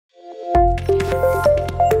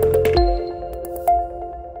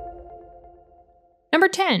Number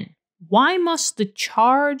 10, why must the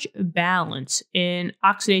charge balance in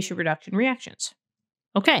oxidation reduction reactions?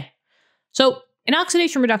 Okay, so in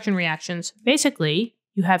oxidation reduction reactions, basically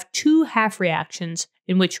you have two half reactions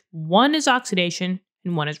in which one is oxidation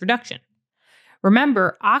and one is reduction.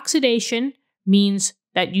 Remember, oxidation means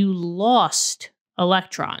that you lost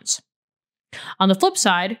electrons. On the flip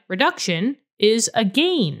side, reduction is a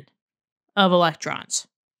gain of electrons.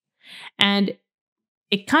 And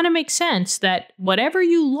it kind of makes sense that whatever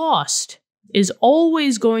you lost is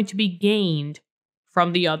always going to be gained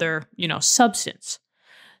from the other, substance.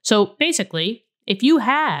 So basically, if you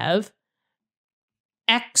have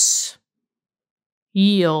X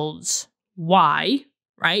yields Y,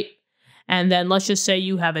 right? And then let's just say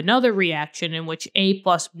you have another reaction in which A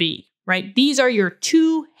plus B, right? These are your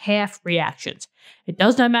two half reactions. It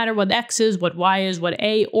does not matter what X is, what Y is, what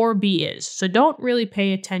A or B is. So don't really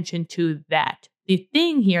pay attention to that. The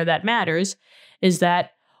thing here that matters is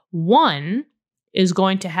that one is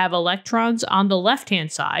going to have electrons on the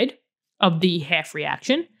left-hand side of the half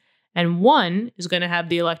reaction, and one is going to have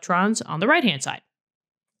the electrons on the right-hand side.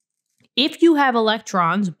 If you have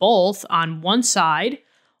electrons both on one side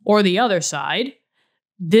or the other side,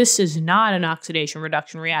 this is not an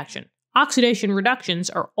oxidation-reduction reaction. Oxidation reductions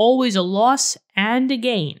are always a loss and a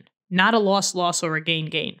gain, not a loss-loss or a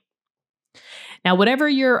gain-gain. Now, whatever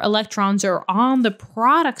your electrons are on the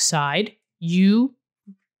product side, you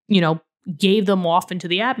gave them off into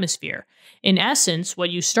the atmosphere. In essence, what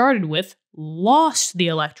you started with lost the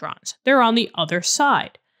electrons. They're on the other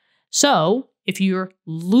side. So, if you're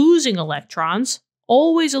losing electrons,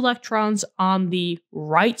 always electrons on the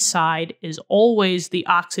right side is always the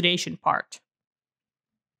oxidation part.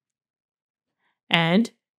 And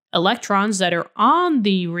electrons that are on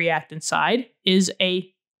the reactant side is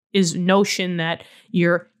notion that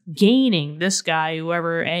you're gaining. This guy,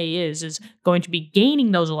 whoever A is going to be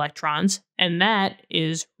gaining those electrons, and that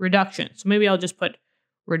is reduction. So maybe I'll just put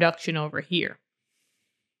reduction over here.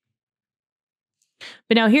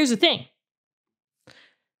 But now here's the thing.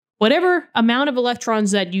 Whatever amount of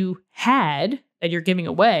electrons that you had, that you're giving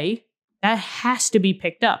away, that has to be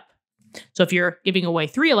picked up. So if you're giving away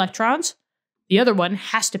 3 electrons, the other one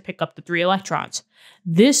has to pick up the 3 electrons.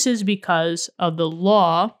 This is because of the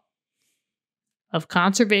law of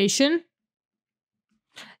conservation,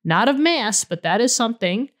 not of mass, but that is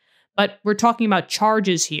something. But we're talking about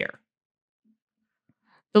charges here.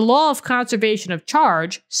 The law of conservation of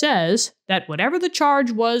charge says that whatever the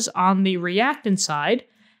charge was on the reactant side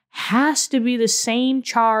has to be the same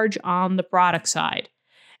charge on the product side.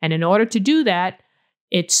 And in order to do that,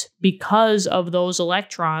 it's because of those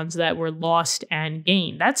electrons that were lost and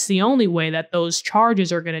gained. That's the only way that those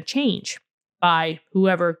charges are going to change, by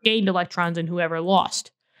whoever gained electrons and whoever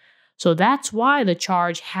lost. So that's why the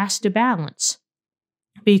charge has to balance,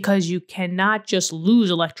 because you cannot just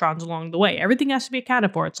lose electrons along the way. Everything has to be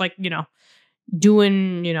accounted for. It's like,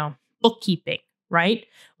 doing, bookkeeping, right?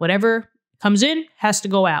 Whatever comes in has to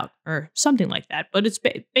go out, or something like that. But it's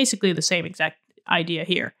basically the same exact idea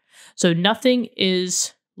here. So nothing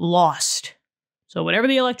is lost. So whatever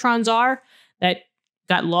the electrons are that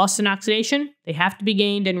got lost in oxidation, they have to be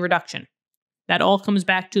gained in reduction. That all comes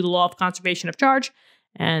back to the law of conservation of charge,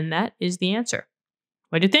 and that is the answer.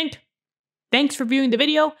 What do you think? Thanks for viewing the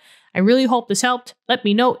video. I really hope this helped. Let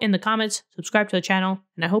me know in the comments, subscribe to the channel,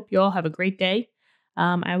 and I hope you all have a great day.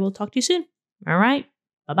 I will talk to you soon. All right,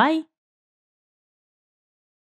 bye-bye.